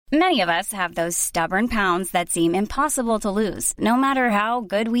Many of us have those stubborn pounds that seem impossible to lose, no matter how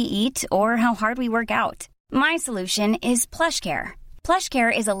good we eat or how hard we work out. My solution is PlushCare.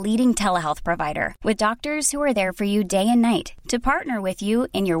 PlushCare is a leading telehealth provider with doctors who are there for you day and night to partner with you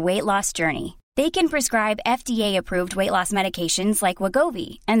in your weight loss journey. They can prescribe FDA-approved weight loss medications like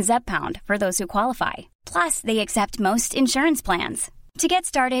Wegovy and Zepbound for those who qualify. Plus, they accept most insurance plans. To get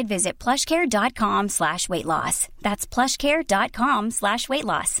started, visit plushcare.com/weightloss. That's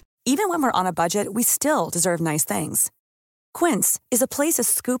plushcare.com/weightloss. Even when we're on a budget, we still deserve nice things. Quince is a place to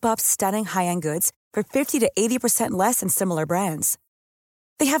scoop up stunning high-end goods for 50 to 80% less than similar brands.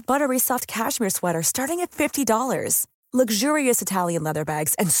 They have buttery soft cashmere sweaters starting at $50, luxurious Italian leather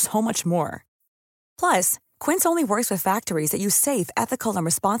bags, and so much more. Plus, Quince only works with factories that use safe, ethical, and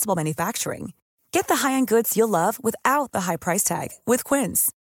responsible manufacturing. Get the high-end goods you'll love without the high price tag with Quince.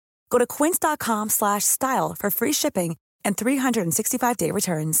 Go to quince.com/style for free shipping and 365-day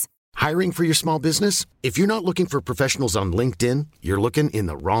returns. Hiring for your small business? If you're not looking for professionals on LinkedIn, you're looking in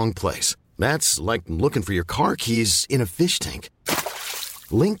the wrong place. That's like looking for your car keys in a fish tank.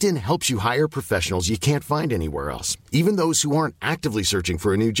 LinkedIn helps you hire professionals you can't find anywhere else, even those who aren't actively searching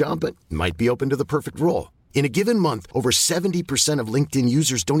for a new job but might be open to the perfect role. In a given month, over 70% of LinkedIn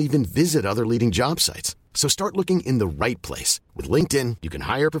users don't even visit other leading job sites. So start looking in the right place. With LinkedIn, you can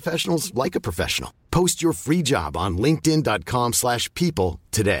hire professionals like a professional. Post your free job on linkedin.com/people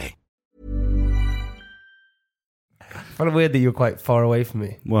today. I find it weird that you're quite far away from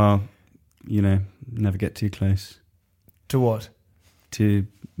me. Well, never get too close. To what? To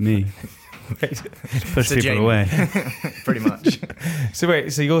me. Push To people Jamie. away. Pretty much. So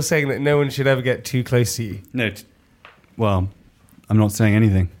wait, so you're saying that no one should ever get too close to you? No, well, I'm not saying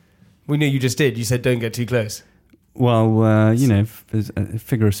anything. We know you just did. You said don't get too close. Well, there's a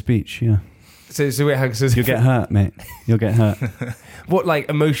figure of speech, yeah. So wait, hang on. So You'll get hurt, mate. You'll get hurt. What, like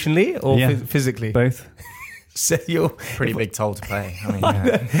emotionally or Yeah. physically? Both. So you're Pretty big toll to pay. I mean,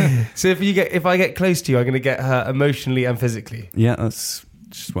 yeah. So if I get close to you, I'm going to get hurt emotionally and physically. Yeah, that's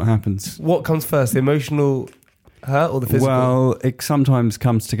just what happens. What comes first, the emotional hurt or the physical? Well, it sometimes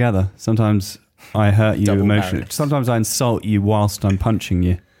comes together. Sometimes I hurt you Double emotionally. marriage. Sometimes I insult you whilst I'm punching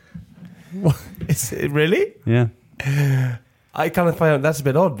you. What? Is it really? Yeah. I kind of find out that's a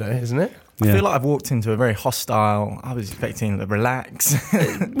bit odd, though, isn't it? I Yeah. feel like I've walked into a very hostile. I was expecting to relax.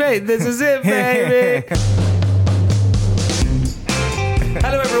 Mate, this is it, baby.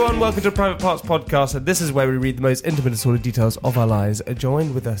 Hello everyone, welcome to Private Parts Podcast, and this is where we read the most intimate and sordid details of our lives.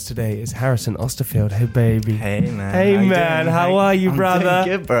 Joined with us today is Harrison Osterfield. Hey baby. Hey man. Hey, you man. doing? How are you, I'm brother?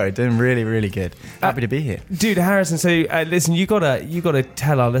 Doing good, bro. Doing really, really good. Happy to be here. Dude, Harrison, so listen, you gotta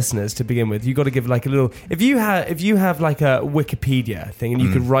tell our listeners to begin with. You gotta give like a little, if you have like a Wikipedia thing and you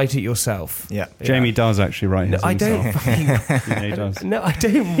could write it yourself. Yeah. Jamie does actually write his I don't himself. fucking, Yeah, he does. no, I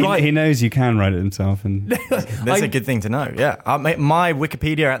don't He, write. he knows you can write it himself. And That's a good thing to know. Yeah. My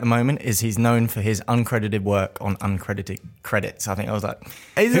Wikipedia at the moment is he's known for his uncredited work on uncredited credits. I think I was like,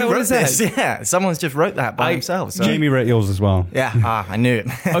 Is who that what wrote it says? this? Yeah. Someone's just wrote that by themselves. So. Jamie wrote yours as well. Yeah. I knew it.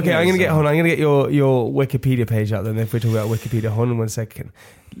 Okay, I'm gonna get your Wikipedia page out then. If we're talking about Wikipedia, hold on 1 second.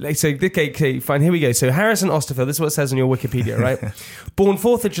 So, okay, fine. Here we go. So, Harrison Osterfield. This is what it says on your Wikipedia, right? Born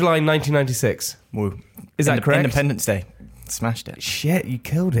 4th of July, 1996. Woo. Is that correct? Independence Day. Smashed it. Shit, you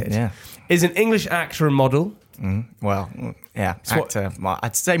killed it. Yeah. Is an English actor and model. Well, yeah. So what- Actor. Well,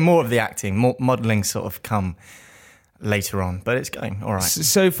 I'd say more of the acting. More modelling sort of come later on, but it's going all right.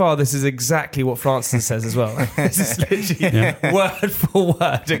 So far, this is exactly what Francis says as well. This is literally word for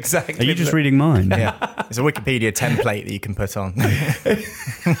word, exactly. Are you just reading mine? Yeah. It's a Wikipedia template that you can put on.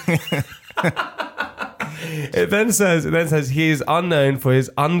 It then says he is unknown for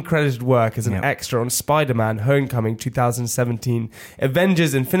his uncredited work as an extra on Spider-Man Homecoming 2017,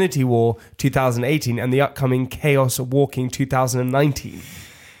 Avengers Infinity War 2018, and the upcoming Chaos Walking 2019.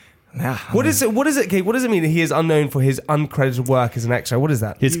 Yeah, What is it? Okay, what does it mean that he is unknown for his uncredited work as an extra? What is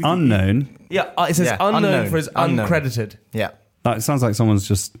that? It's unknown. Yeah, it says unknown for his uncredited. Yeah. That sounds like someone's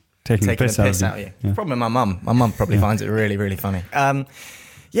just taking the piss out of you. Yeah. Probably my mum. My mum probably finds it really, really funny. I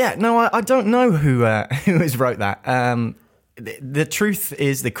don't know who has wrote that. The truth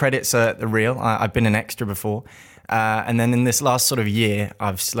is the credits are real. I've been an extra before. And then in this last sort of year,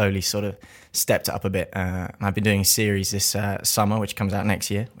 I've slowly sort of stepped it up a bit. I've been doing a series this summer, which comes out next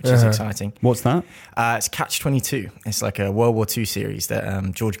year, which is exciting. What's that? It's Catch-22. It's like a World War II series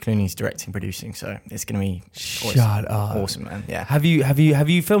that George Clooney's directing, producing. So it's going to be awesome, man. Yeah. Have you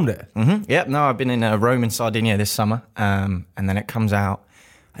filmed it? Mm-hmm. Yep. No, I've been in Rome and Sardinia this summer, and then it comes out,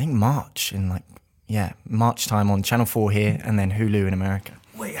 I think March March time on Channel 4 here, and then Hulu in America.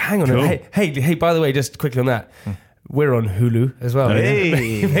 Wait, hang on. Cool. Hey, by the way, just quickly on that. We're on Hulu as well. Hey.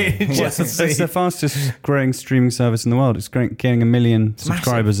 It's the fastest growing streaming service in the world. It's getting 1 million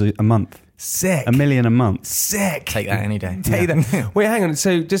subscribers a month. Sick. 1 million a month. Sick. Take that any day. Take that. Wait, hang on.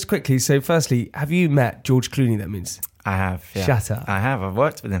 So just quickly. So firstly, have you met George Clooney? That means. I have. Yeah. Shut up. I have. I've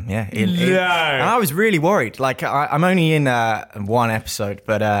worked with him. Yeah. No. And I was really worried. Like I'm only in one episode,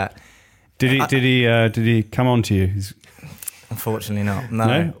 but Did he come on to you? unfortunately not.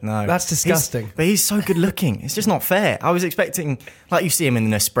 No. That's disgusting. But he's so good looking. It's just not fair. I was expecting, like you see him in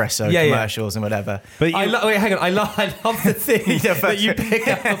the Nespresso commercials and whatever. But wait, hang on. I love the thing that you pick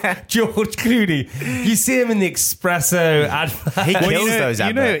up George Clooney. You see him in the Espresso advert. He kills those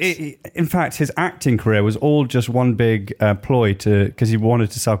adverts. In fact, his acting career was all just one big ploy because he wanted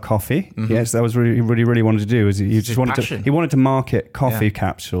to sell coffee. Mm-hmm. Yes, that was really, really, really wanted to do. He wanted to market coffee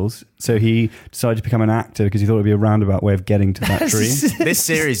capsules. So he decided to become an actor because he thought it would be a roundabout way of getting to that dream. This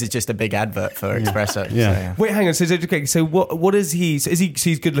series is just a big advert for Espresso. Yeah. Wait, hang on. So what is he? So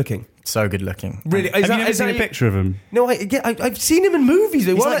he's good looking. So good looking. Really? Have you ever seen a picture of him? No, I've seen him in movies.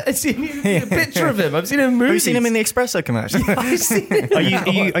 I've seen a picture of him. I've seen him in movies. Have you seen him in the Espresso commercial? I've seen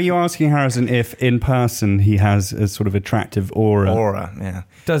him. Are you asking Harrison if in person he has a sort of attractive aura? Aura, yeah.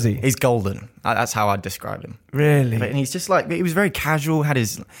 Does he? He's golden. That's how I'd describe him. Really? And he's just like, he was very casual, had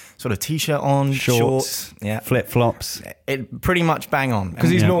his sort of t-shirt on, shorts, flip-flops. It pretty much bang on.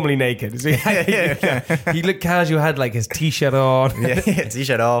 Because he's normally naked. Is he? He looked casual, had like his t-shirt on.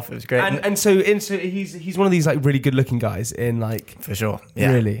 T-shirt off. It was great. And so he's one of these like really good looking guys in like... For sure.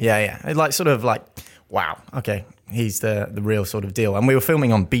 Yeah. Really? Yeah. Like sort of like, wow, okay, he's the real sort of deal. And we were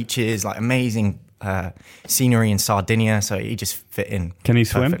filming on beaches, like amazing scenery in Sardinia, so he just fit in. Can he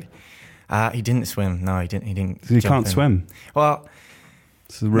swim? He didn't swim. No, he didn't. He can't swim. Well,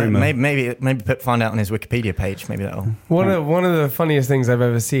 it's a rumor. Maybe find out on his Wikipedia page. Maybe that'll. One of the funniest things I've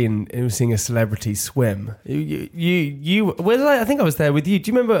ever seen is seeing a celebrity swim. I think I was there with you.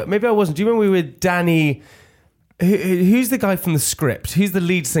 Do you remember? Maybe I wasn't. Do you remember we were with Danny? Who's the guy from The Script? Who's the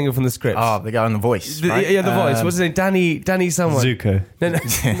lead singer from The Script? Oh, the guy on The Voice, right? The Voice. What's his name? Danny someone. Zuko.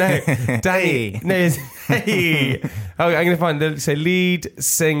 No. Danny. No. Hey. Oh, I'm going to find lead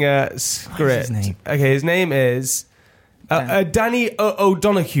singer Script. What's his name? Okay, his name is Danny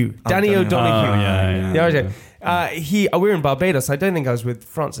O'Donoghue. Danny O'Donoghue. Yeah. We were in Barbados. I don't think I was with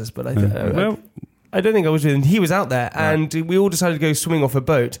Francis, but I don't think I was with him. He was out there, and we all decided to go swimming off a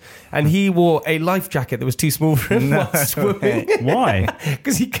boat. And he wore a life jacket that was too small for him while swimming. Why?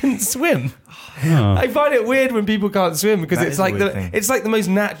 Because he couldn't swim. Oh. I find it weird when people can't swim because That it's is a like weird thing. it's like the most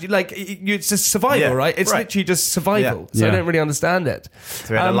natural. Like it's just survival, right? It's literally just survival. Yeah. So I don't really understand it.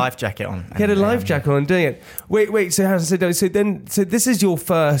 So he had a life jacket on. He had a life jacket on doing it. Wait. So Harrison, so this is your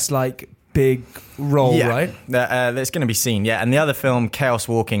first like big role, right? That's going to be seen. Yeah, and the other film, Chaos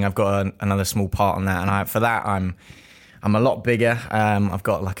Walking, I've got another small part on that, and for that I'm a lot bigger. I've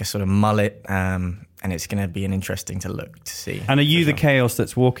got like a sort of mullet, and it's going to be an interesting to see. And are you the chaos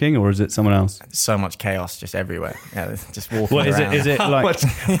that's walking, or is it someone else? So much chaos just everywhere. Yeah, just walking What is around. it? Is it like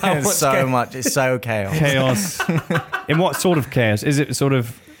so much? It's so chaos. chaos? In what sort of chaos? Is it sort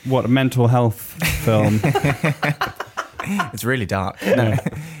of a mental health film? It's really dark. No.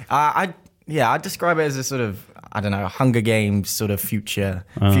 I describe it as a sort of, I don't know, Hunger Games sort of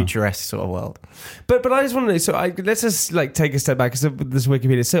futuresque sort of world. But I just want to know. So let's just like take a step back because of this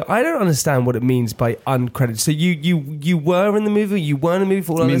Wikipedia. So I don't understand what it means by uncredited. So you were in the movie. You weren't in the movie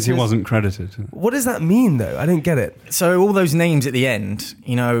for all It means he listeners? wasn't credited. What does that mean though? I don't get it. So all those names at the end,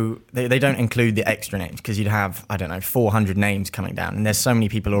 they don't include the extra names because you'd have, I don't know, 400 names coming down. And there's so many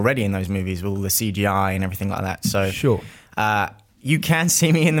people already in those movies with all the CGI and everything like that. So sure. You can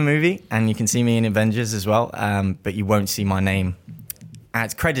see me in the movie, and you can see me in Avengers as well, but you won't see my name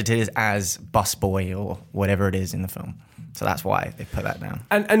as credited as Busboy or whatever it is in the film. So that's why they put that down.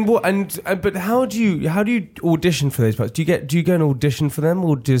 But how do you audition for those parts? Do you go and audition for them,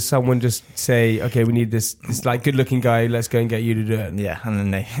 or does someone just say, okay, we need this like good looking guy, let's go and get you to do it? Yeah, and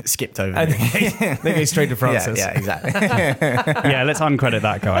then they skipped over and me. they go straight to Francis. Yeah, exactly. Yeah, let's uncredit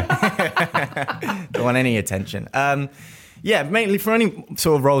that guy. Don't want any attention. Yeah, mainly for any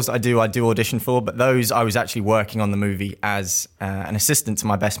sort of roles that I do audition for, but those I was actually working on the movie as an assistant to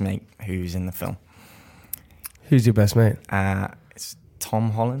my best mate who's in the film. Who's your best mate? It's Tom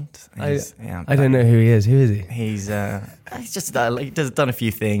Holland. I don't know who he is. Who is he? He's just he's done a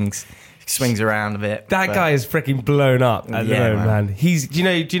few things. Swings around a bit. That guy is freaking blown up at the moment, man. He's. Do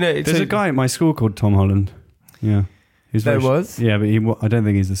you know? There's a guy at my school called Tom Holland. Yeah. There was? Yeah, but I don't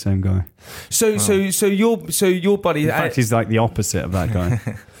think he's the same guy. So your buddy. In fact, he's like the opposite of that guy.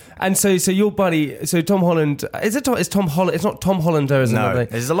 And so your buddy, so Tom Holland, is Tom Holland? It's not Tom Hollander, is it? No,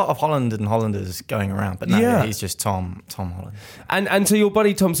 there's a lot of Holland and Hollanders going around, but no, he's just Tom Holland. And so your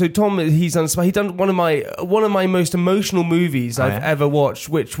buddy Tom, he's done one of my most emotional movies I've ever watched,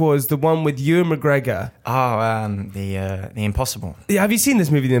 which was the one with Ewan McGregor. The Impossible. Yeah, have you seen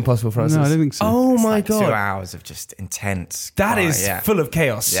this movie, The Impossible, Francis? No, I don't think so. Oh it's my like God, 2 hours of just intense. That is full of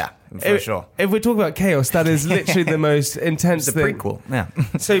chaos. Yeah. For sure. If we're talking about chaos, that is literally the most intense thing. It's a prequel, yeah.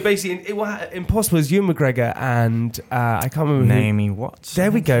 So basically, Impossible is Ewan McGregor and I can't remember Naomi Watts.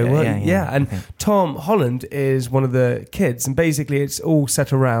 There we go. And Tom Holland is one of the kids, and basically it's all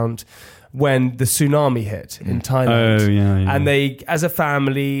set around when the tsunami hit in Thailand. Oh, yeah. And they, as a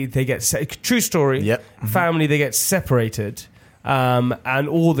family, they get... True story. Yep. Family, they get separated. And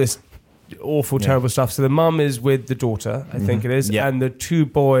all this awful, terrible stuff. So the mum is with the daughter, I think it is. Yep. And the 2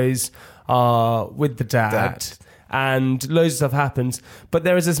 boys are with the dad. And loads of stuff happens. But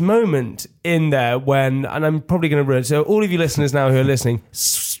there is this moment in there when... And I'm probably going to ruin it. So all of you listeners now who are listening,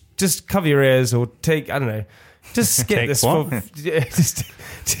 just cover your ears or take... I don't know. Just skip this.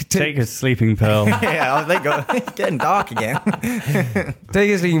 Take a sleeping pill. Yeah, they go getting dark again. Take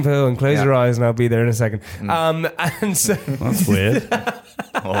a sleeping pill and close your eyes, and I'll be there in a second. And so that's weird.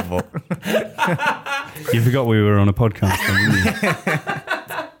 Awful. You forgot we were on a podcast, didn't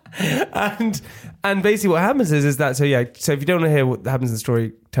you? And basically, what happens is that so if you don't want to hear what happens in the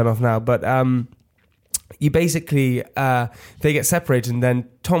story, turn off now. But you basically they get separated, and then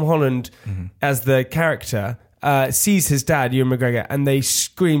Tom Holland, as the character. Sees his dad, Ewan McGregor, and they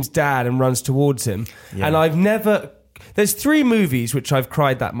screams "Dad" and runs towards him. Yeah. And I've never... There's 3 movies which I've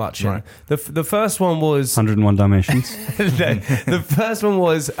cried that much in. The first one was... 101 Dalmatians. The first one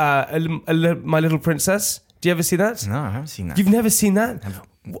was My Little Princess. Do you ever see that? No, I haven't seen that. You've never seen that?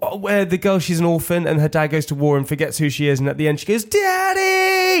 Where the girl, she's an orphan and her dad goes to war and forgets who she is, and at the end she goes,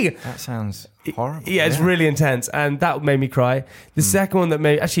 "Daddy!" That sounds horrible. Yeah, it's really intense, and that made me cry. The second one that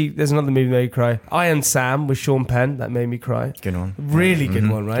made... Actually, there's another movie that made me cry. Iron Sam with Sean Penn, that made me cry. Good one. Really good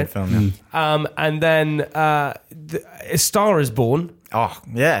one, right? Good film, yeah. And then A Star Is Born. Oh,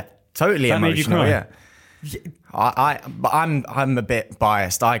 yeah. Totally that emotional, made you cry. But I'm a bit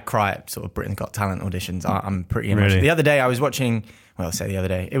biased. I cry at sort of Britain's Got Talent auditions. I'm pretty emotional. Really? The other day I was watching... Well, I'll say the other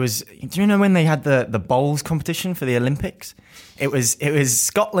day. It was... Do you know when they had the bowls competition for the Olympics? It was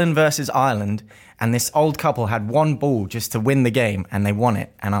Scotland versus Ireland, and this old couple had 1 ball just to win the game, and they won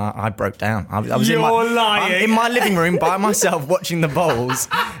it. And I broke down. I was lying. in my living room by myself watching the bowls,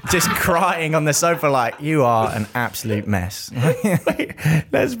 just crying on the sofa like, you are an absolute mess. Wait,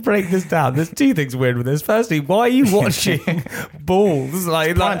 let's break this down. There's 2 things weird with this. Firstly, why are you watching balls?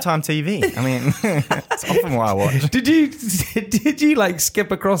 Like Primetime TV. I mean, it's often what I watch. Did you like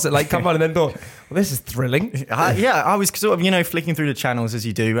skip across it, like come on, and then thought, well, this is thrilling? I was sort of, flicking through the channels as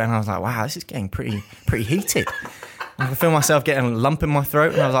you do, and I was like, wow, this is getting pretty heated. I feel myself getting a lump in my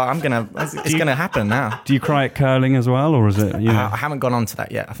throat, and I was like, it's gonna happen now. Do you cry at curling as well, or is it? I haven't gone on to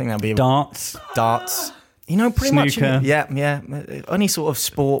that yet. I think that'll be darts. Pretty Snooker. much. Yeah. Any sort of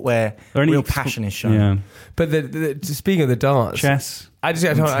sport where real passion is shown. Yeah. But speaking of the darts, chess. I'm just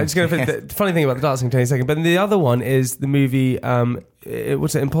going to. The funny thing about the darts, in 20 seconds. But the other one is the movie.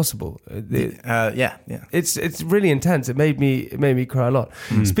 What's it? Impossible. Yeah. It's really intense. It made me cry a lot.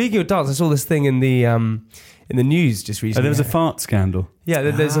 Speaking of darts, I saw this thing in the news just recently. There was a fart scandal. Yeah,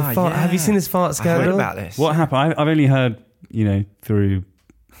 there's a fart. Yeah. Have you seen this fart scandal? I heard about this. What happened? I've only heard, through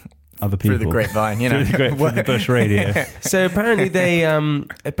other people. Through the grapevine, through the Bush radio. So apparently they, when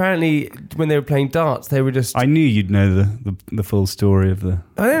they were playing darts, they were just... I knew you'd know the full story of the...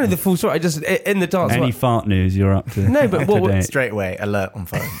 I don't know the full story. I just, in the darts... Any fart news, you're up to... No, but what straight away, alert on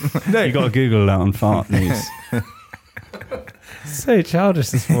phone. No. You got to Google that on fart news. So childish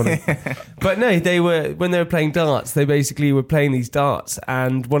this morning. But no, when they were playing darts, they basically were playing these darts,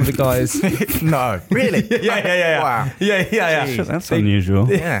 and one of the guys... No, really? Yeah. Wow. Yeah. That's unusual.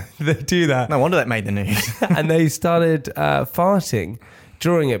 Yeah. They do that. No wonder that made the news. And they started farting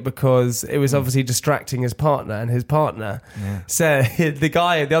during it because it was obviously distracting his partner, and his partner said,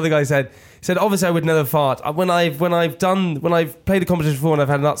 the other guy said, obviously I would never fart. When I've played a competition before and I've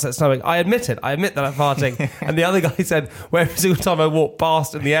had an upset stomach, I admit that I'm farting. And the other guy said, well, every single time I walked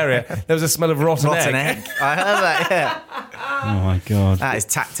past in the area, there was a smell of rotten egg. I heard that, yeah. Oh my God. That is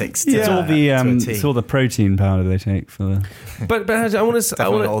tactics. It's all the protein powder they take for the... But I want to...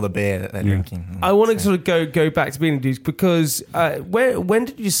 all the beer that they're drinking. I want to sort of go back to being a dude, because when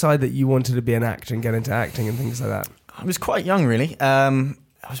did you decide that you wanted to be an actor and get into acting and things like that? I was quite young, really. I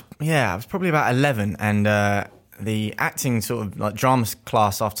was probably about 11, and the acting sort of like drama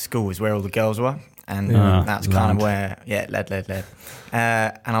class after school was where all the girls were. And that's kind of where, led.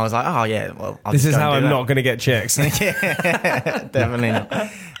 And I was like, oh yeah, well, this is how I'm not going to get chicks. Yeah, definitely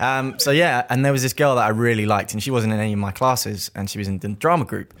not. So yeah, and there was this girl that I really liked, and she wasn't in any of my classes, and she was in the drama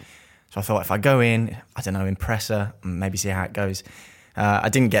group. So I thought if I go in, I don't know, impress her, maybe see how it goes. I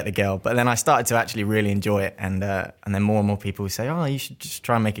didn't get the girl, but then I started to actually really enjoy it, and then more and more people would say, oh, you should just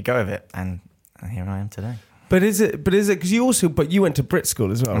try and make a go of it, and here I am today. But is it because you went to Brit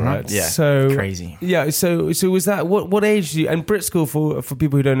School as well, right? Yeah. So crazy. Yeah. So was that what age do you? And Brit School for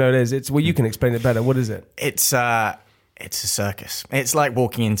people who don't know what it is, it's you can explain it better. What is it? It's a circus. It's like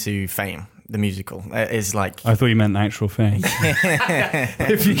walking into Fame, the musical. It's like I thought you meant actual Fame.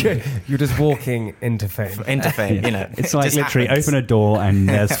 If you're just walking into Fame. Into Fame, you know. It's like literally open a door and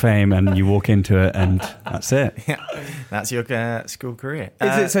there's Fame, and you walk into it, and that's it. Yeah, that's your school career.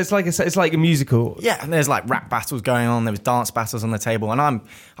 Is it? So it's like a musical. Yeah, and there's like rap battles going on. There was dance battles on the table, and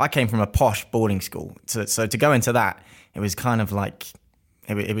I came from a posh boarding school, so to go into that, it was kind of like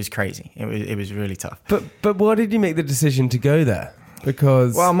it was crazy. It was really tough. But why did you make the decision to go there?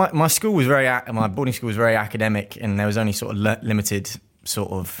 Because my school was my boarding school was very academic, and there was only sort of limited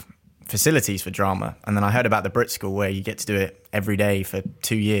sort of facilities for drama. And then I heard about the Brit School, where you get to do it every day for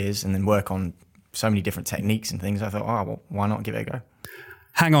 2 years and then work on so many different techniques and things. I thought, oh, well, why not give it a go?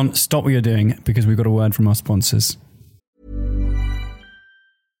 Hang on, stop what you're doing, because we've got a word from our sponsors.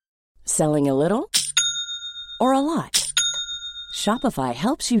 Selling a little or a lot? Shopify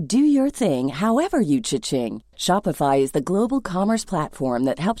helps you do your thing however you cha-ching. Shopify is the global commerce platform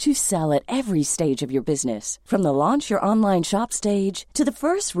that helps you sell at every stage of your business. From the launch your online shop stage to the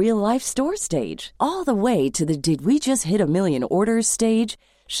first real-life store stage, all the way to the did we just hit a million orders stage.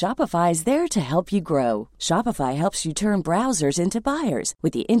 Shopify is there to help you grow. Shopify helps you turn browsers into buyers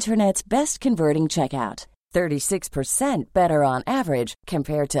with the internet's best converting checkout. 36% better on average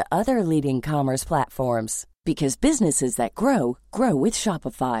compared to other leading commerce platforms. Because businesses that grow with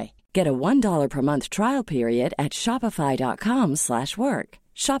Shopify. Get a $1 per month trial period at shopify.com/work.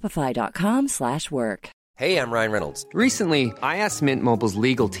 Shopify.com/work. Hey, I'm Ryan Reynolds. Recently, I asked Mint Mobile's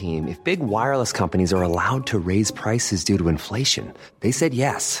legal team if big wireless companies are allowed to raise prices due to inflation. They said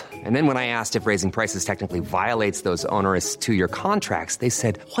yes. And then when I asked if raising prices technically violates those onerous 2-year contracts, they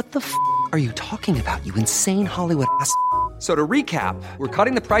said, what the f*** are you talking about, you insane Hollywood ass f- So to recap, we're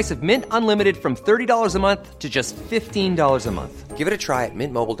cutting the price of Mint Unlimited from $30 a month to just $15 a month. Give it a try at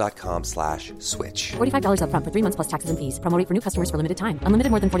mintmobile.com/switch. $45 up front for 3 months plus taxes and fees. Promo rate for new customers for limited time. Unlimited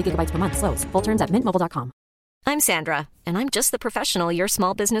more than 40 gigabytes per month. Slows full terms at mintmobile.com. I'm Sandra, and I'm just the professional your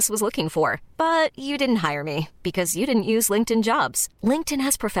small business was looking for. But you didn't hire me because you didn't use LinkedIn Jobs. LinkedIn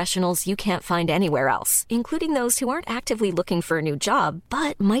has professionals you can't find anywhere else, including those who aren't actively looking for a new job,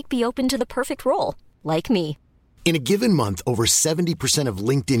 but might be open to the perfect role, like me. In a given month, over 70% of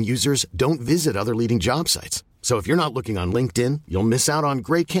LinkedIn users don't visit other leading job sites. So if you're not looking on LinkedIn, you'll miss out on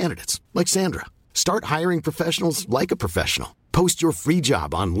great candidates like Sandra. Start hiring professionals like a professional. Post your free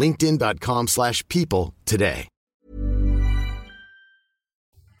job on linkedin.com/people today.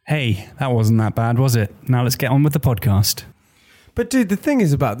 Hey, that wasn't that bad, was it? Now let's get on with the podcast. But dude, the thing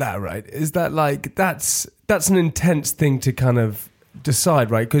is about that, right, is that like that's an intense thing to kind of decide,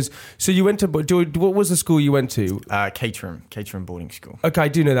 right? Because so you went to what was the school you went to? Caterham boarding school. Okay, I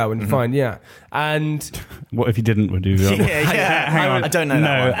do know that one. Fine, yeah. And what if you didn't? Would you? Yeah. Hang on. I don't know. No,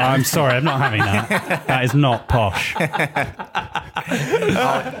 that one. I'm sorry. I'm not having that. That is not posh.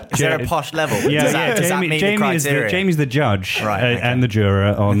 Is there a posh level? Yeah, does that meet the criteria? Jamie's the judge, right, okay. and the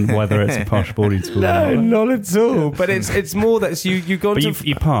juror on whether it's a posh boarding school. No, not at all. But it's more that you got but to.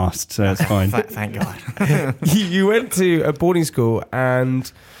 You passed, so it's fine. Thank God. You went to a boarding school,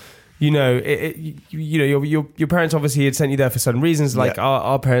 and you know, your parents obviously had sent you there for certain reasons. Like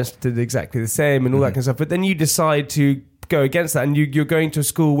our parents did exactly the same, and all that kind of stuff. But then you decide to go against that, and you're going to a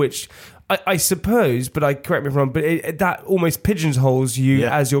school which I suppose, but correct me if I'm wrong, but that almost pigeonholes you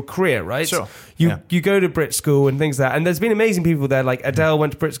as your career, right? Sure. You go to Brit School and things like that, and there's been amazing people there, like Adele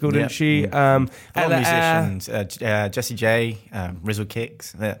went to Brit School, didn't she? A lot of musicians, Jessie J, Rizzle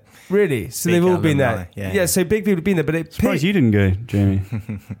Kicks. Really? So they've all been there. Yeah, so big people have been there, but it... Surprised you didn't go, Jamie.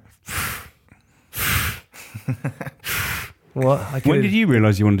 What? When did you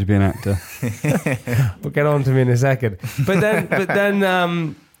realise you wanted to be an actor? We'll get on to me in a second. But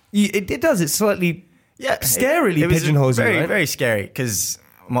then it does. It's slightly scarily pigeonholes you, right? Very scary, because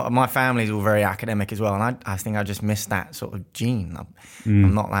my family's all very academic as well, and I think I just missed that sort of gene.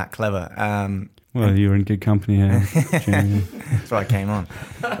 I'm not that clever. Well, you were in good company here, Jamie. That's why I came on.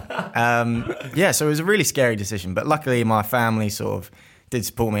 So it was a really scary decision, but luckily my family sort of did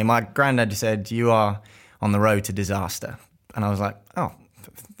support me. My granddad said, "You are on the road to disaster." And I was like, oh,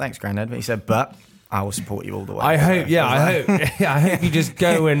 thanks, Granddad. But he said, but I will support you all the way. I hope I hope you just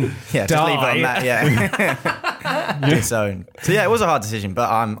go and yeah, just leave it on that. Yeah, disown. So yeah, it was a hard decision, but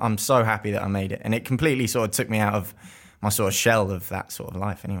I'm so happy that I made it, and it completely sort of took me out of my sort of shell of that sort of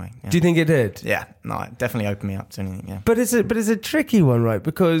life. Anyway, yeah. Do you think it did? Yeah, no, it definitely opened me up to anything. Yeah, but it's a tricky one, right?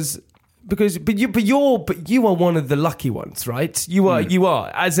 Because you are one of the lucky ones, right? You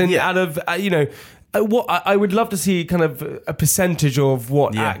are as in out of what I would love to see kind of a percentage of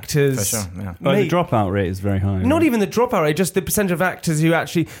what actors. For sure, yeah. Well, the dropout rate is very high. Not even the dropout rate, just the percentage of actors who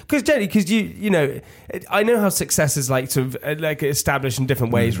actually. Because you know, I know how success is like sort of like established in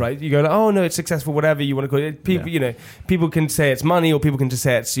different ways, right? You go, oh no, it's successful, whatever you want to call it. People, people can say it's money, or people can just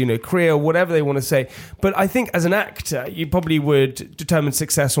say it's career, or whatever they want to say. But I think as an actor, you probably would determine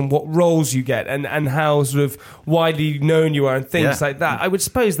success on what roles you get and how sort of widely known you are and things like that. I would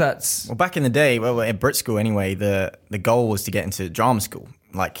suppose that's back in the day. Well, at Brit School anyway, the goal was to get into drama school,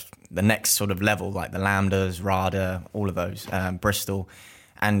 like the next sort of level, like the Lambdas, RADA, all of those, Bristol.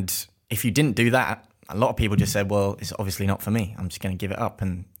 And if you didn't do that, a lot of people just said, well, it's obviously not for me. I'm just going to give it up.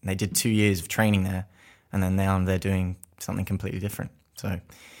 And they did 2 years of training there, and then now they're doing something completely different. So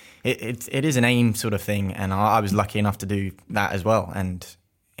it is an aim sort of thing, and I was lucky enough to do that as well. And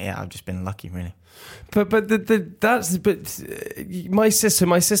yeah, I've just been lucky, really. But my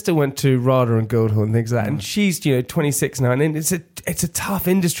sister went to RADA and Guildhall and things like that, and she's 26 now, and it's a tough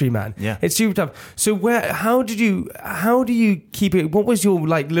industry, man. Yeah, it's super tough. So how do you keep it? What was your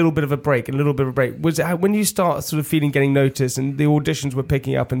like little bit of a break? Was it when you start sort of getting noticed and the auditions were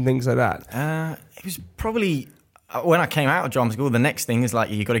picking up and things like that? It was probably when I came out of drama school. The next thing is like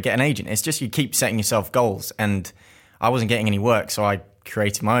you got to get an agent. It's just you keep setting yourself goals, and I wasn't getting any work, so I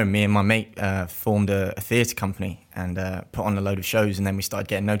created my own. Me and my mate formed a theatre company and put on a load of shows, and then we started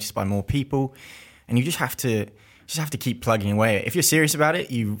getting noticed by more people. And you just have to keep plugging away. If you're serious about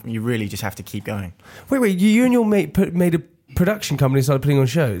it, you really just have to keep going. Wait, you and your mate made a production company and started putting on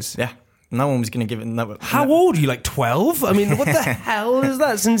shows? Yeah. No one was going to give it... No, How old are you, like 12? I mean, what the hell is that?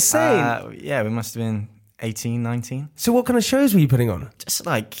 That's insane. Yeah, we must have been 18, 19. So what kind of shows were you putting on? Just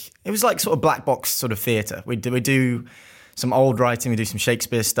like... It was like sort of black box sort of theatre. We do some old writing, we do some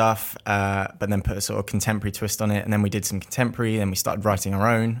Shakespeare stuff, but then put a sort of contemporary twist on it, and then we did some contemporary, then we started writing our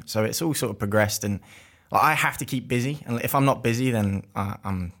own. So it's all sort of progressed, and I have to keep busy, and if I'm not busy, then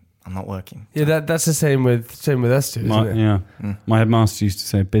I'm not working. Yeah, that's the same with us too, isn't it? Yeah. My headmaster used to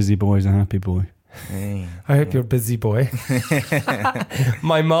say, "Busy boy's a happy boy." Hey, I hope you're a busy boy.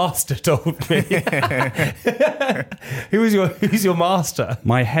 My master told me. Who's your master?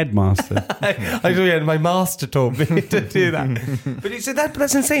 My headmaster. My master told me to do that. But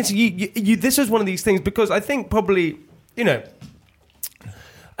that's insane. So you this was one of these things, because I think probably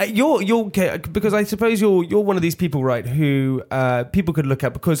you're okay, because I suppose you're one of these people, right, who people could look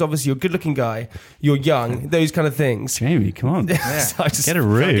at, because obviously you're a good-looking guy, you're young, those kind of things. Jamie, come on, So I just get a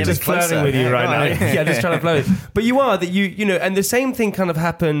room. Just flirting with you right now. Yeah, just trying to flirt. But you are that and the same thing kind of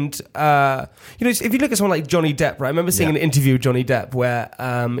happened. If you look at someone like Johnny Depp, right? I remember seeing an interview with Johnny Depp where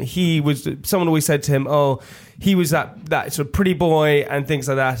someone always said to him, "Oh, he was that sort of pretty boy," and things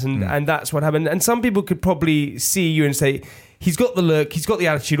like that, and that's what happened. And some people could probably see you and say, he's got the look, he's got the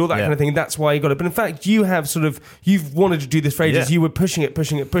attitude, all that kind of thing, and that's why he got it. But in fact, you've wanted to do this for ages. You were pushing it.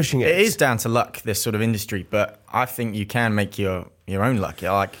 It is down to luck, this sort of industry, but I think you can make your own luck.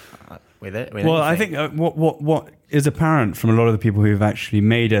 With I think what is apparent from a lot of the people who've actually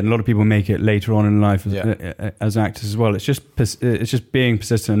made it, and a lot of people make it later on in life as actors as well. It's just being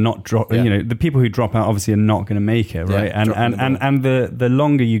persistent and not drop. The people who drop out obviously are not going to make it, right? And the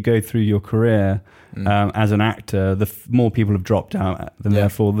longer you go through your career. As an actor, the more people have dropped out, then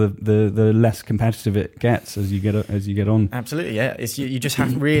therefore the less competitive it gets as you get on. Absolutely, yeah. You just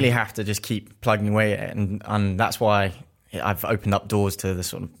really have to just keep plugging away at it, and that's why I've opened up doors to the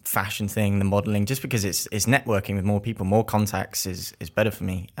sort of fashion thing, the modelling, just because it's networking with more people, more contacts is better for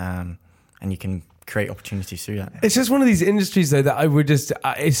me, and you can create opportunities through that. It's just one of these industries, though, that I would just...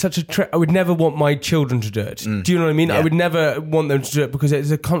 it's such a... I would never want my children to do it. Do you know what I mean? Yeah. I would never want them to do it, because it's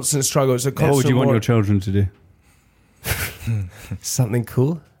a constant struggle. It's a constant... What would you want your children to do? Something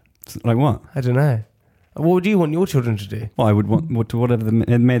cool. Like what? I don't know. What would you want your children to do? Well, I would want whatever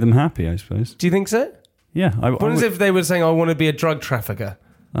it made them happy, I suppose. Do you think so? Yeah. What if they were saying, I want to be a drug trafficker?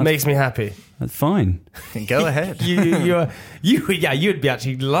 Makes me happy. That's fine. Go ahead. You'd be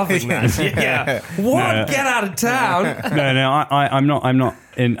actually loving that. Yeah. What? No. Get out of town. No. I'm not.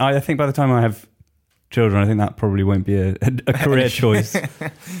 I think by the time I have children, I think that probably won't be a career choice.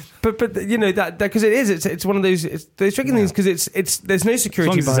 But you know that because it's one of those tricky things because it's there's no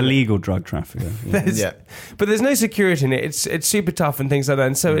security. As long as it's a legal drug trafficker. But there's no security in it. It's super tough and things like that.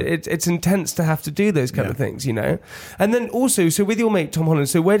 And so it's intense to have to do those kind of things, you know. And then also, so with your mate Tom Holland,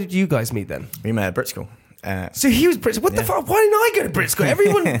 so where did you guys meet then? We met at Brit School. So he was Brit. What the fuck? Why didn't I go to Brit School?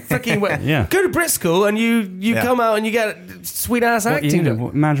 Everyone freaking went. Go to Brit School and you come out and you get sweet ass acting.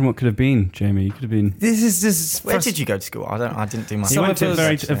 Imagine what could have been, Jamie. You could have been. This is just. Where did you go to school? I didn't do my. He went to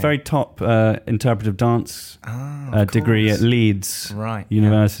a very top interpretive dance degree at Leeds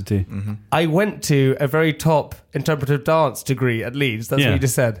University. Mm-hmm. I went to a very top interpretive dance degree at Leeds. That's what you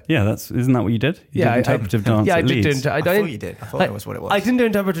just said. Yeah, isn't that what you did? You did interpretive dance. Yeah, at Leeds. I thought you did. I thought that was what it was. I didn't do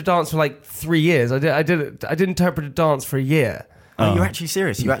interpretive dance for like 3 years. I did interpretive dance for a year. Oh, you're actually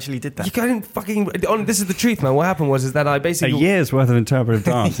serious? You actually did that? You couldn't fucking... This is the truth, man. What happened was that I basically... A year's worth of interpretive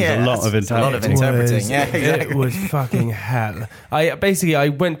dance is a lot of interpreting. Yeah, exactly. It was fucking hell. I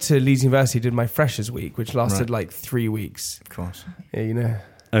went to Leeds University, did my Freshers Week, which lasted like 3 weeks. Of course. Yeah, you know.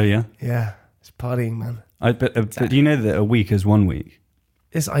 Oh, yeah? Yeah. It's partying, man. But do you know that a week is 1 week?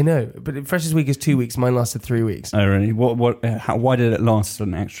 Yes, I know. But Freshers Week is 2 weeks. Mine lasted 3 weeks. Oh, really? Why did it last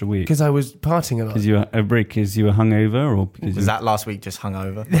an extra week? Because I was partying a lot. Because you were hungover, or was that last week just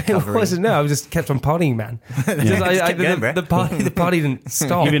hungover? It wasn't. No, I was just kept on partying, man. The party didn't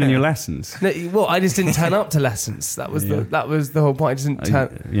stop. Even in your lessons? No, well, I just didn't turn up to lessons. That was the whole point. I didn't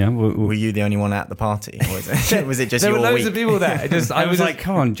turn. Yeah. Were you the only one at the party, or was it just there your were loads week? of people there. I was like,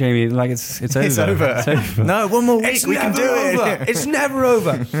 come on, Jamie, like it's over. It's over. No, one more week. We can do it. It's never over.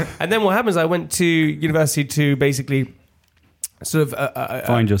 And then what happens? I went to university to basically sort of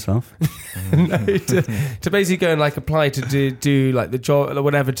find yourself. No, to basically go and like apply to do like the job or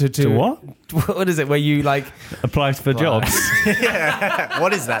whatever to what? What is it where you like apply for jobs?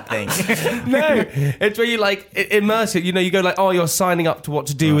 What is that thing? No, it's where you like immerse it. You know, you go like, oh, you're signing up to what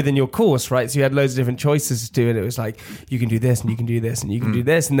to do within your course, right? So you had loads of different choices to do, and it was like you can do this and you can do this and you can do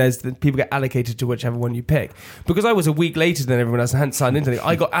this, and there's people get allocated to whichever one you pick. Because I was a week later than everyone else and hadn't signed into anything,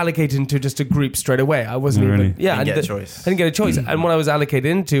 I got allocated into just a group straight away. I wasn't even didn't get a choice. I didn't get a choice, and what I was allocated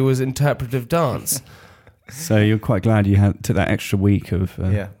into was interpretive dance. So you're quite glad you took that extra week of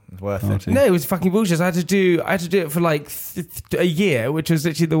worth party. it. No, it was fucking bullshit. I had to do it for like a year, which was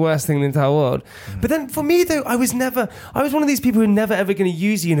literally the worst thing in the entire world. But then for me though, I was one of these people who are never ever going to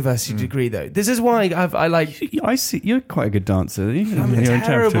use a university degree though. This is why I see you're quite a good dancer. I'm a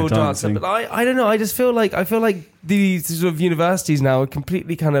terrible dancer, but I don't know. I feel like these sort of universities now are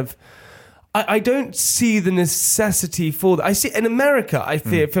completely kind of. I don't see the necessity for that. I see in America, I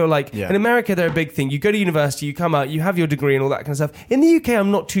feel like in America they're a big thing. You go to university, you come out, you have your degree and all that kind of stuff. In the UK,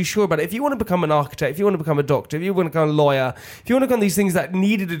 I'm not too sure about it. If you want to become an architect, if you want to become a doctor, if you want to become a lawyer, if you want to become these things that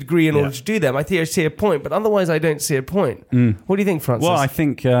needed a degree in order to do them, I think I see a point. But otherwise, I don't see a point. What do you think, Francis? Well, I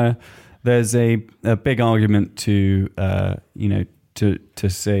think there's a big argument to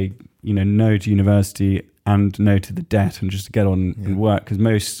say no to university and no to the debt and just to get on and work, because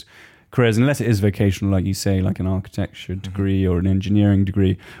most careers, unless it is vocational, like you say, like an architecture degree or an engineering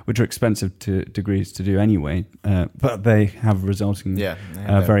degree, which are expensive degrees to do anyway, but they have resulting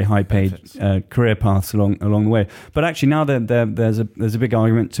very high paid career paths along the way. But actually now there's a big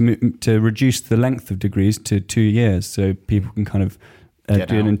argument to reduce the length of degrees to 2 years, so people can kind of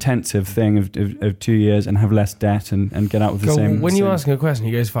do an intensive thing of 2 years and have less debt and get out with the same. When you ask him a question,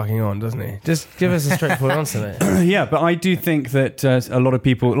 he goes fucking on, doesn't he? Just give us a straightforward answer, mate. Yeah, but I do think that a lot of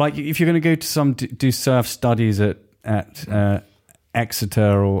people, like if you're going to go to do surf studies at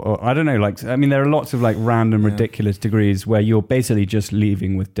Exeter or I don't know, there are lots of like random ridiculous degrees where you're basically just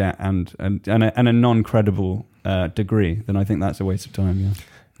leaving with debt and a non-credible degree. Then I think that's a waste of time.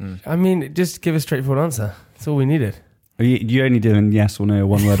 Yeah. I mean, just give a straightforward answer. That's all we needed. You only do in yes or no,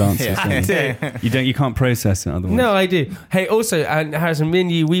 one word answers. I do. You can't process it otherwise. No, I do. Hey, also, and Harrison, me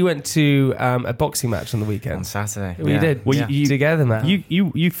and you, we went to a boxing match on the weekend. On Saturday. We did. Well, you together, man.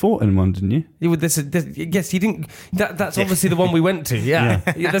 You fought in one, didn't you? Yes, you didn't. That's obviously the one we went to. Yeah.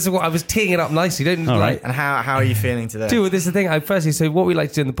 That's what I was teeing it up nicely. Don't all right. And how are you feeling today? Dude, this is the thing. Firstly, so what we like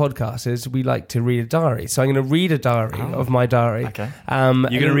to do in the podcast is we like to read a diary. So I'm going to read a diary of my diary. Okay. You're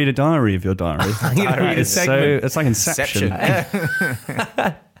going to read a diary of your diary. I'm going to read a segment. It's like Inception.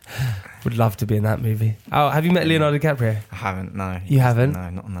 Would love to be in that movie. Oh, have you met Leonardo DiCaprio? I haven't, no. You haven't? No,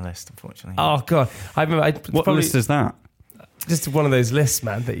 not on the list, unfortunately. Oh, God. I remember. What list is that? Just one of those lists,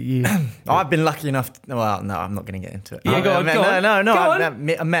 man, that you... I've been lucky enough... Well, no, I'm not going to get into it. Yeah, go on.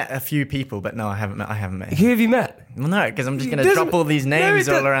 I met a few people, but no, I haven't met. Who have you met? Well, no, because I'm just going to drop all these names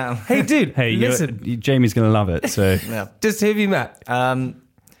all around. Hey, dude. Hey, listen. Jamie's going to love it, so... Yeah. Just who have you met?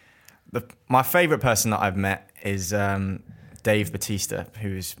 my favourite person that I've met is Dave Bautista,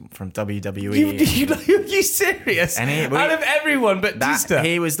 who's from WWE. Are you serious? And out of everyone, Bautista.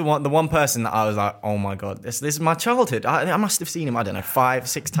 He was the one person that I was like, oh my God, this is my childhood. I must have seen him, I don't know,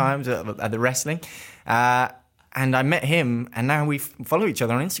 5-6 times at the wrestling. And I met him, and now we follow each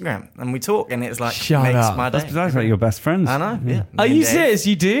other on Instagram, and we talk, and it's like, makes my day. That's like your best friends. I know, yeah. Are you serious?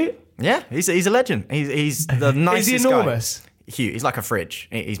 You do? Yeah, he's a legend. He's the nicest guy. Is he enormous? Huge. He's like a fridge.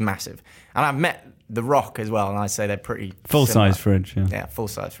 He's massive. And I've met The Rock as well, and I'd say they're pretty full-size fridge. Yeah,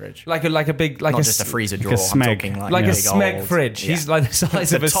 full-size fridge. Like a big, like not just a freezer drawer. Like a smeg. I'm talking like a smeg fridge. Yeah. He's like the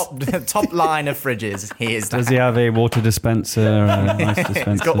size of the top line of fridges. He is. Does he have a water dispenser? Ice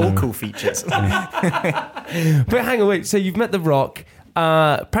dispenser? He's got all cool features. But hang on, wait. So you've met The Rock.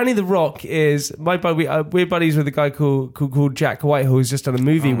 Apparently The Rock is my buddy. We're buddies with a guy called Jack Whitehall, who's just done a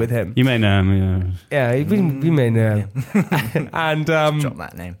movie with him. You may know him, yeah. Yeah, we may know him. Yeah. And drop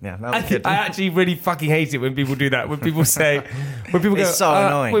that name. Yeah, that I actually really fucking hate it when people do that. When people say, when people it's so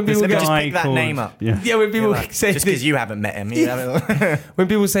annoying. When people just pick that name up. Yeah, when people say just because you haven't met him. You when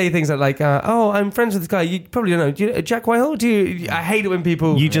people say things like, "Oh, I'm friends with this guy," you probably don't know. Do you know Jack Whitehall? I hate it when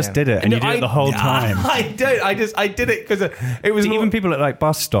people. You just did it, and you did it the whole time. I don't. I did it because it was even people at like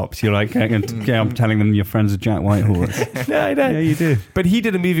bus stops. You're like, I'm telling them you're friends with Jack Whitehall. No, I don't. Yeah, you do. But he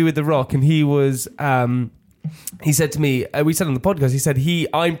did a movie with The Rock, and he was. He said to me, we said on the podcast, he said,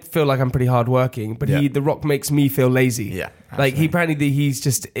 I feel like I'm pretty hardworking, but The Rock makes me feel lazy. Yeah. Absolutely. Like he's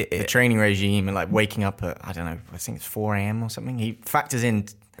just... the training regime and like waking up at, I don't know, I think it's 4 a.m. or something. He factors in,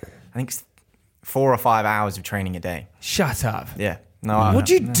 I think it's 4 or 5 hours of training a day. Shut up. Yeah. No.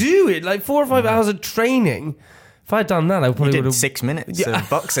 What'd you do? It like 4 or 5 hours of training? If I'd done that, I probably would have... 6 minutes of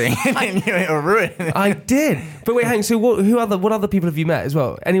boxing and you were ruined. I did. But wait, hang on. So what other people have you met as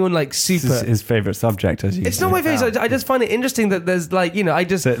well? Anyone like super... This is his favourite subject, as you It's not my favourite. I just find it interesting that there's like, I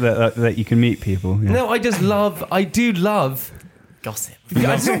just... That you can meet people. Yeah. No, I do love... Gossip.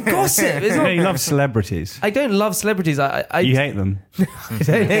 It's not gossip. It's not... You love celebrities. I don't love celebrities. You hate them. I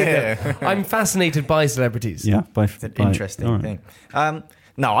don't hate them. I'm fascinated by celebrities. Yeah. It's an interesting thing.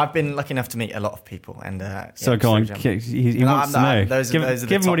 No, I've been lucky enough to meet a lot of people, and so go on. He wants to know.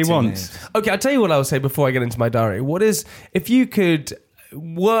 Give him what he wants. Okay, I'll tell you what I'll say before I get into my diary. What is if you could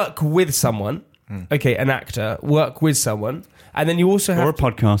work with someone? Okay, an actor work with someone, and then you also have a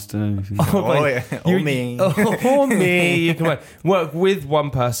podcaster, or me, or me. You can work with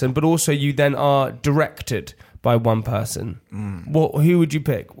one person, but also you then are directed by one person. Who would you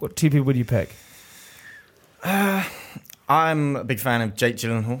pick? What 2 people would you pick? I'm a big fan of Jake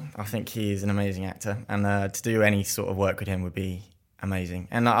Gyllenhaal. I think he's an amazing actor, and to do any sort of work with him would be amazing.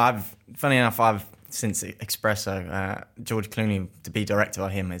 And funny enough, since Espresso, George Clooney, to be directed by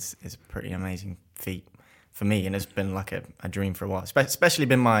him is a pretty amazing feat for me, and it's been like a dream for a while. Especially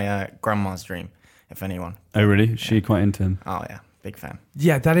been my grandma's dream, if anyone. Oh, really? Is she quite into him? Oh, yeah. Big fan.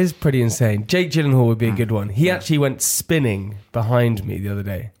 Yeah, that is pretty insane. Jake Gyllenhaal would be a good one. He actually went spinning behind me the other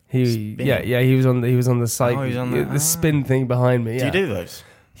day. He was on the site. Oh, he's on the spin thing behind me. Yeah. Do you do those?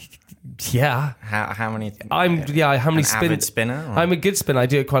 Yeah. How many? How many spins? Avid spinner? Or? I'm a good spinner. I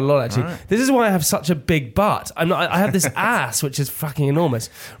do it quite a lot actually. Right. This is why I have such a big butt. I have this ass which is fucking enormous.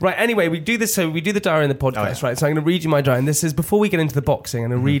 Right. Anyway, we do this. So we do the diary in the podcast, right? So I'm going to read you my diary. And this is before we get into the boxing. I'm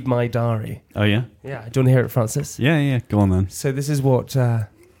going to read my diary. Oh yeah. Yeah. Do you want to hear it, Francis? Yeah. Go on then. So this is what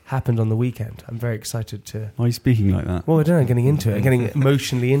happened on the weekend. I'm very excited to... Why are you speaking like that? Well, I don't know, getting into it, getting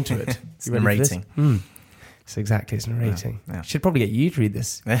emotionally into it. It's narrating. It's exactly, it's narrating. Yeah. Should probably get you to read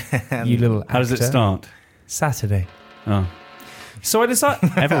this, you little actor. How does it start? Saturday. Oh. So I decided...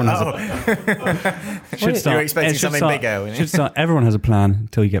 Everyone has should start. You're expecting something bigger. Should start. Everyone has a plan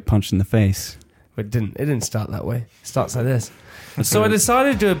until you get punched in the face. But it didn't start that way. It starts like this. So I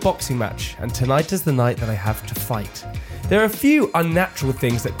decided to do a boxing match, and tonight is the night that I have to fight. There are a few unnatural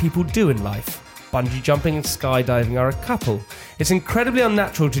things that people do in life. Bungee jumping and skydiving are a couple. It's incredibly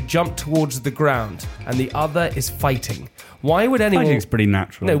unnatural to jump towards the ground, and the other is fighting. Why would anyone... Fighting's pretty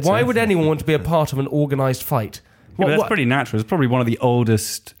natural. No, why would anyone want to be a part of an organised fight? That's pretty natural. It's probably one of the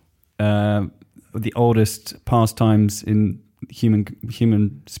oldest pastimes in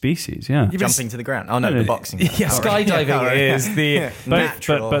human species. Yeah, jumping to the ground. Oh no, the boxing. Yeah, skydiving is the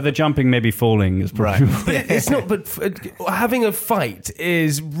natural. But the jumping, maybe falling, is probably right. It's not. But having a fight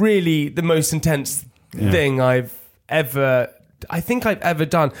is really the most intense thing I've ever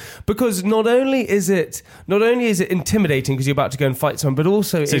done, because not only is it intimidating because you're about to go and fight someone, but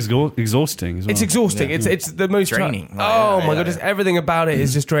also it's exhausting as well. It's exhausting. Yeah. It's the most draining. My god, just everything about it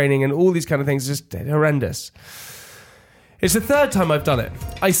is just draining, and all these kind of things are just horrendous. It's the third time I've done it.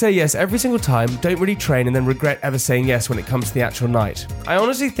 I say yes every single time, don't really train, and then regret ever saying yes when it comes to the actual night. I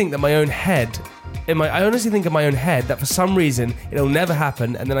honestly think that in my own head that for some reason it'll never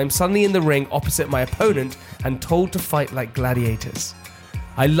happen, and then I'm suddenly in the ring opposite my opponent and told to fight like gladiators.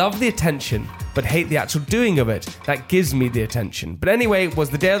 I love the attention, but hate the actual doing of it. That gives me the attention. But anyway, it was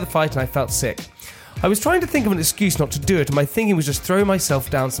the day of the fight and I felt sick. I was trying to think of an excuse not to do it, and my thinking was just throw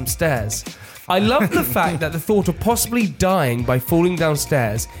myself down some stairs. I love the fact that the thought of possibly dying by falling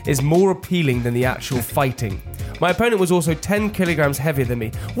downstairs is more appealing than the actual fighting. My opponent was also 10 kilograms heavier than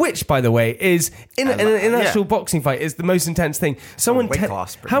me, which, by the way, is in an actual boxing fight is the most intense thing.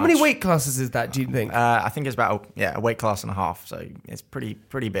 How many weight classes is that? Do you think? I think it's about a weight class and a half, so it's pretty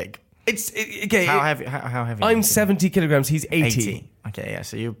big. Okay. How heavy? I'm 70 kilograms. He's 80. Okay, yeah.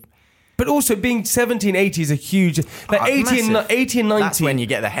 So you. But also being 70 and 80 is a huge... Like 80 and 90... That's when you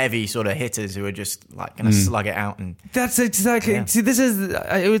get the heavy sort of hitters who are just like going to slug it out. And that's exactly... Yeah. See, this is...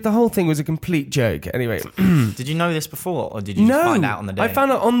 the whole thing was a complete joke. Anyway. Did you know this before? Or did you just find out on the day? I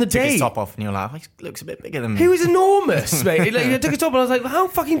found out on the day. Took his top off and you're like, he looks a bit bigger than me. He was enormous, mate. I took his top and I was like, how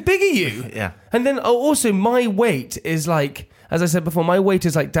fucking big are you? Yeah. And then also my weight is like... As I said before, my weight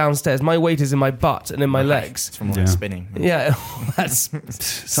is like downstairs. My weight is in my butt and in my legs. It's from all that spinning. Yeah, that's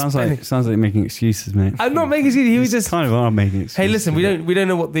sounds like making excuses, mate. I'm not making excuses. He was just kind of are making excuses. Hey, listen, we don't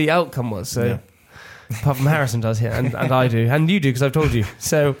know what the outcome was, so apart from Harrison does here, and I do, and you do because I've told you.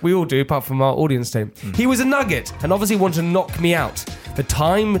 So we all do, apart from our audience team. He was a nugget and obviously wanted to knock me out. The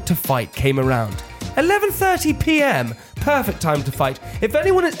time to fight came around. 11:30 p.m. Perfect time to fight. If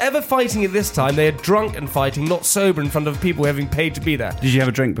anyone is ever fighting at this time, they are drunk and fighting, not sober in front of people having paid to be there. Did you have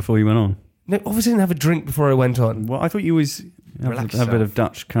a drink before you went on? No, obviously didn't have a drink before I went on. Well, I thought you always have a bit of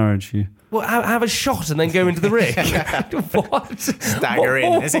Dutch courage. Well, have a shot and then go into the ring. What? Stagger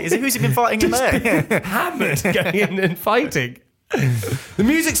in. Is it who's been fighting in there? Hammered going in and fighting. The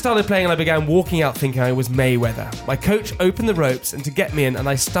music started playing and I began walking out thinking I was Mayweather. My coach opened the ropes and to get me in, and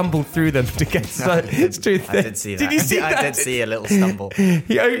I stumbled through them to get I did see that. Did you see that? I did see a little stumble.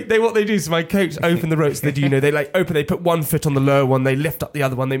 What they do, so my coach opened the ropes. They they put one foot on the lower one, they lift up the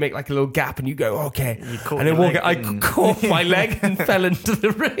other one, they make like a little gap, and you go, okay. And then I caught my leg and fell into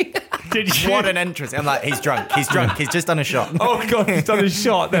the ring. Did you? What an entrance. I'm like, he's drunk. He's just done a shot. Oh God, he's done a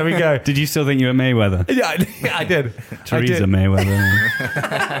shot. There we go. Did you still think you were Mayweather? Yeah, I did. Teresa Mayweather.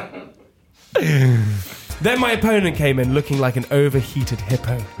 Then my opponent came in looking like an overheated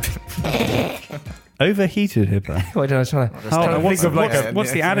hippo. Overheated hippo? I don't know, I was trying to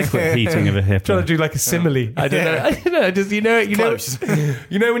what's the adequate heating of a hippo? Trying to do like a simile. I don't know. Just you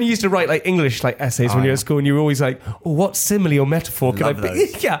know when you used to write like English like essays when you were at school, and you were always like, oh, what simile or metaphor could I be?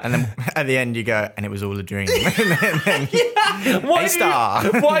 Those. Yeah. And then at the end you go, and it was all a dream.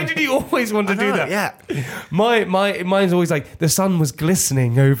 Why did you always want to do that? Yeah. Mine's always like the sun was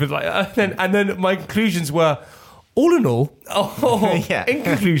glistening over like, and then my conclusions were, all in all, in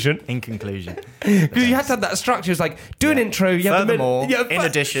conclusion. Because you had to have that structure. It's like, do an intro. You Furthermore, in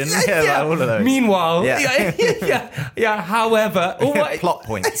addition, like all of those. Meanwhile, however. Plot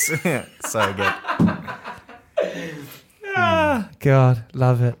points. So good. God,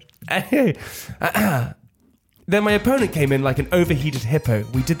 love it. Anyway, then my opponent came in like an overheated hippo.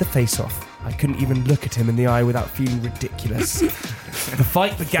 We did the face-off. I couldn't even look at him in the eye without feeling ridiculous. The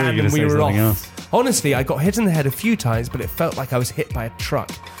fight began and we were off. Else. Honestly, I got hit in the head a few times, but it felt like I was hit by a truck.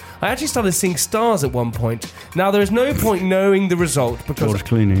 I actually started seeing stars at one point. Now, there is no point knowing the result because... George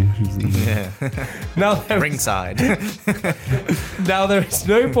Clooney. Yeah. Ringside. Now, there is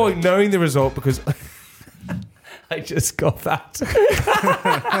no point knowing the result because... I just got that.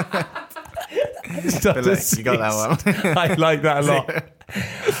 You got that one. I like that a lot.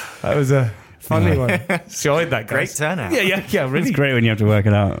 That was a funny one. Enjoyed that, guys. Great turnout. Yeah, really. It's great when you have to work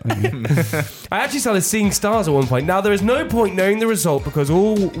it out. I actually started seeing stars at one point. Now, there is no point knowing the result because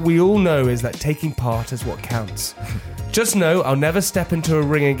all we all know is that taking part is what counts. Just know I'll never step into a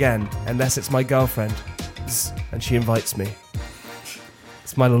ring again unless it's my girlfriend and she invites me.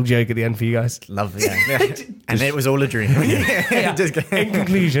 It's my little joke at the end for you guys. Lovely. Yeah. And it was all a dream. In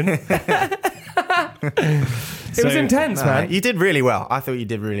conclusion. It was intense, man. You did really well. I thought you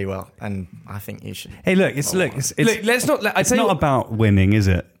did really well, and I think you should. Hey, look, it's not about winning, is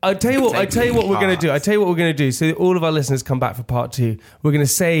it? I tell you what we're going to do. So all of our listeners come back for part 2. We're going to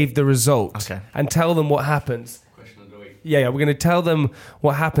save the result and tell them what happens. Yeah, we're going to tell them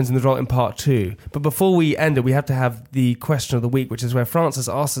what happens in the result in part 2. But before we end it, we have to have the question of the week, which is where Francis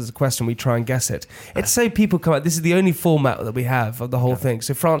asks us a question, we try and guess it. It's so people come out. This is the only format that we have of the whole thing.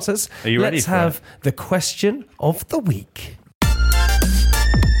 So Francis, let's have the question of the week.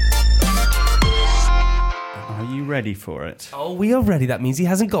 you ready for it? Oh, we are ready. That means he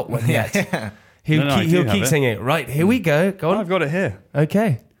hasn't got one yet. He'll No, keep saying it. Right, here we go. Go on. I've got it here.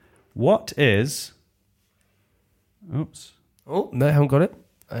 Okay. What is... Oops. Oh, no, I haven't got it.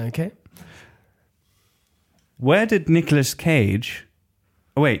 Okay. Where did Nicolas Cage...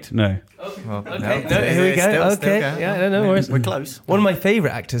 Oh, wait, no. Okay, no, here we go. Okay, yeah, no worries. We're close. One of my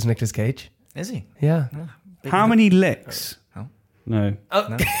favourite actors, Nicolas Cage. Is he? Yeah. How many licks? No.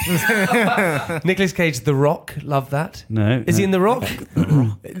 Nicolas Cage, The Rock. Love that. No. Is he in The Rock?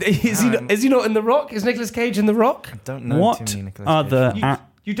 Is he not in The Rock? Is Nicolas Cage in The Rock? I don't know What too many Nicolas other... Cage.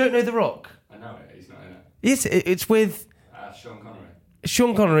 You don't know The Rock? I know it. He's not in it. Yes, it's with Sean Connery.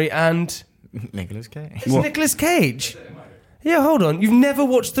 Sean Connery and... Nicolas Cage. It's Nicolas Cage. Yeah, hold on. You've never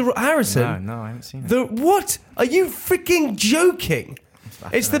watched The Rock? Harrison? No, I haven't seen it. What? Are you freaking joking?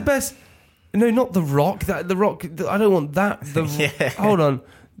 It's the best... No, not The Rock. The Rock. I don't want that. Hold on.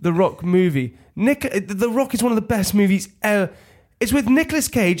 The Rock movie. The Rock is one of the best movies ever. It's with Nicolas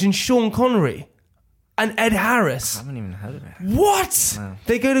Cage and Sean Connery and Ed Harris. I haven't even heard of it. What? No.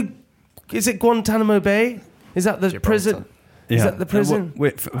 They go to... Is it Guantanamo Bay? Is that the Gibraltar. prison? Yeah. Is that the prison?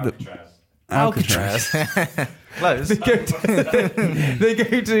 Alcatraz. Close. They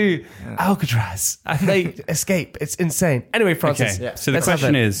go to Alcatraz and they escape. It's insane. Anyway, Francis. Okay, so the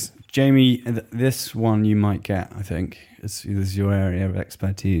question is, Jamie, this one you might get, I think. This is your area of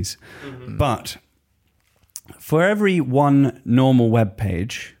expertise. Mm-hmm. But for every one normal web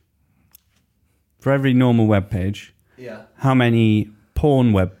page, how many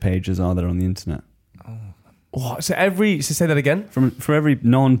porn web pages are there on the internet? What? So say that again. For every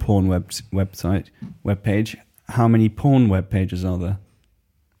non-porn web page, how many porn web pages are there?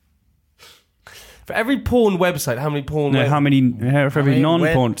 For every porn website, how many porn? No, for every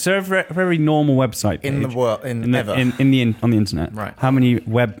non-porn. So for every normal website page in the world, on the internet, right? How many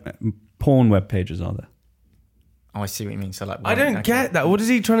porn web pages are there? Oh, I see what you mean. So like, I don't get that. What is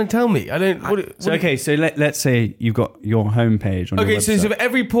he trying to tell me? I don't. So let's say you've got your homepage on your website. So for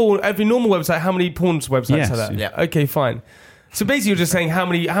every normal website, how many porn websites are there? Yeah. Okay, fine. So basically, you're just saying how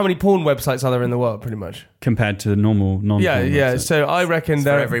many porn websites are there in the world, pretty much, compared to the normal non-porn. Yeah. websites. So I reckon for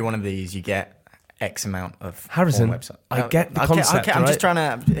every one of these, you get X amount of Harrison. porn websites. I get the concept. I'm just trying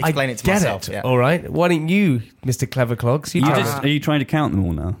to explain it to myself. It. Yeah. All right. Why don't you, Mr. Clever Clogs? Are you trying to count them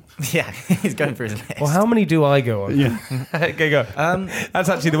all now? Yeah, he's going through his list. Well, how many do I go on? Yeah. Okay, go. That's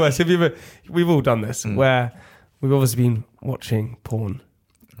actually the worst. We've all done this, where we've obviously been watching porn,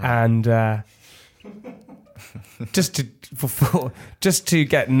 and just to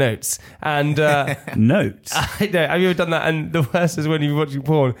get notes and notes. I know. Have you ever done that? And the worst is when you're watching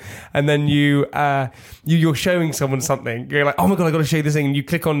porn and then you're showing someone something. You're like, oh my god, I got to show you this thing, and you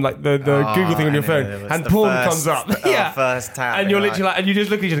click on like the Google thing on your phone, and porn comes up. First tab, and you're literally like, and you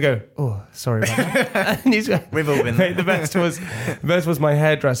just look at each other and go, oh, sorry about that. We've all been there. The best was my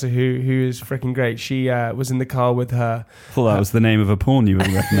hairdresser who is freaking great. She was in the car with her. Well, that was the name of a porn you were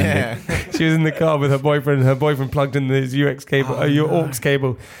recommending. She was in the car with her boyfriend. Her boyfriend plugged in his UX cable, aux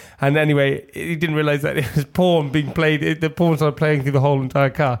cable, and anyway, he didn't realise that it was porn being played. The porn started playing through the whole entire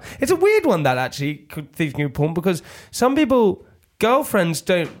car. It's a weird one, that actually, thinking of porn, because some girlfriends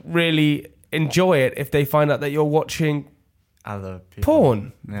don't really enjoy it if they find out that you're watching other people.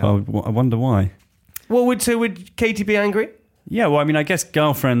 Porn. Yeah. Oh, I wonder why. Well, would Katie be angry? Yeah, well, I mean, I guess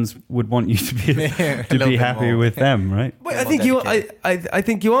girlfriends would want you to be happy with them, right? Well, I think I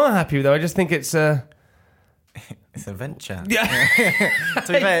think you are happy with them. I just think it's it's a venture. Yeah.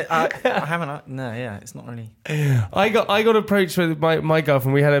 To be fair, I haven't. No, yeah, it's not really. I got approached with my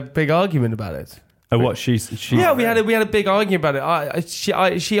girlfriend. We had a big argument about it. Oh, what she? Yeah, we had a big argument about it.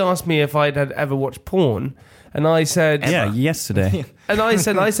 She asked me if I'd had ever watched porn, and I said, yeah, yesterday. And I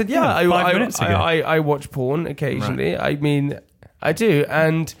said, yeah, 5 minutes ago. I watch porn occasionally. Right. I mean, I do,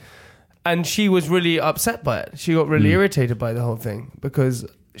 and she was really upset by it. She got really irritated by the whole thing because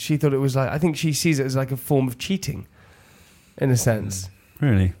she thought it was like, I think she sees it as like a form of cheating, in a sense.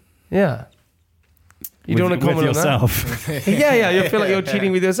 Really? Yeah. You don't want to comment with yourself. On that? Yeah. You feel like you're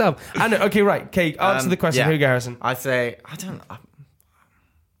cheating with yourself. And okay, right. Okay, answer the question. Who, Garrison? I'd say I think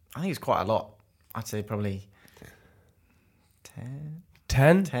it's quite a lot. I'd say probably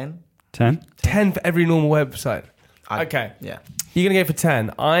 10. 10 for every normal website. Okay. Yeah. You're going to go for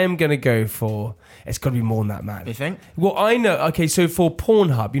 10. I am going to go for... It's got to be more than that, man. You think? Well, I know. Okay, so for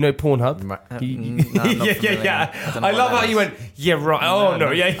Pornhub, you know Pornhub? No, yeah. I love how you went, yeah, right. Oh,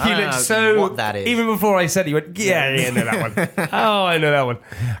 no. Yeah, you looked so... What that is. Even before I said it, you went, yeah, I know that one. Oh, I know that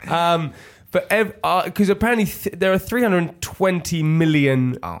one. Because apparently there are 320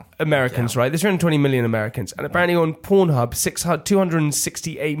 million Americans, right? There's 320 million Americans. And apparently on Pornhub,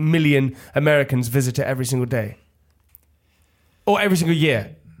 268 million Americans visit it every single day. Or every single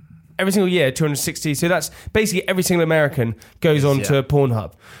year. Every single year, 260. So that's basically every single American goes on to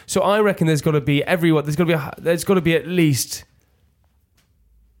Pornhub. So I reckon there's got to be at least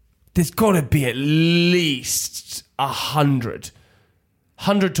 100.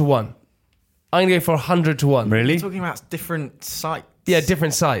 100 to 1. I'm going to go for 100 to 1. Really? You're talking about different sites. Yeah,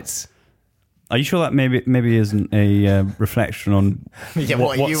 different sites. Are you sure that maybe isn't a reflection on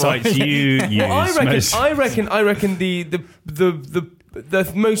what sites you use? Well, I reckon the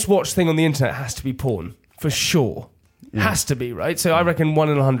most watched thing on the internet has to be porn for sure. Yeah. Has to be, right? So I reckon 1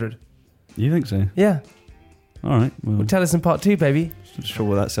 in 100. You think so? Yeah. All right. Well, tell us in part 2, baby. Not sure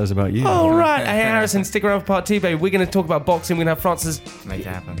what that says about you. All right. Hey, Harrison, stick around for part 2, baby. We're going to talk about boxing. We're going to have Francis make it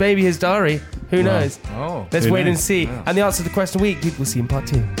happen. Baby his diary. Who knows? Oh, let's wait and see. Yeah. And the answer to the question of the week, we'll see in part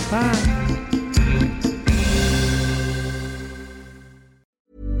 2. Bye.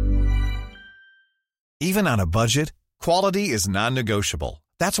 Even on a budget, quality is non-negotiable.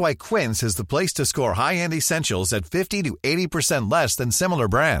 That's why Quince is the place to score high-end essentials at 50 to 80% less than similar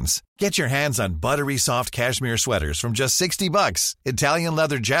brands. Get your hands on buttery soft cashmere sweaters from just $60, Italian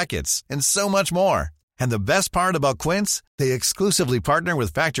leather jackets, and so much more. And the best part about Quince, they exclusively partner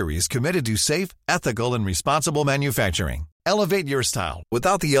with factories committed to safe, ethical, and responsible manufacturing. Elevate your style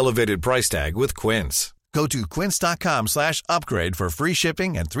without the elevated price tag with Quince. Go to quince.com/upgrade for free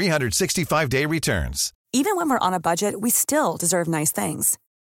shipping and 365-day returns. Even when we're on a budget, we still deserve nice things.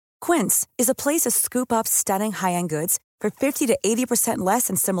 Quince is a place to scoop up stunning high-end goods for 50 to 80% less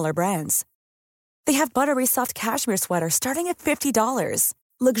than similar brands. They have buttery soft cashmere sweaters starting at $50,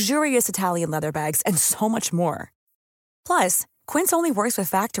 luxurious Italian leather bags, and so much more. Plus, Quince only works with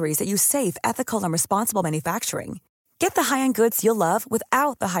factories that use safe, ethical, and responsible manufacturing. Get the high-end goods you'll love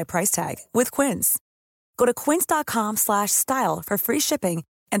without the high price tag with Quince. Go to quince.com/style for free shipping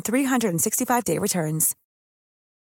and 365-day returns.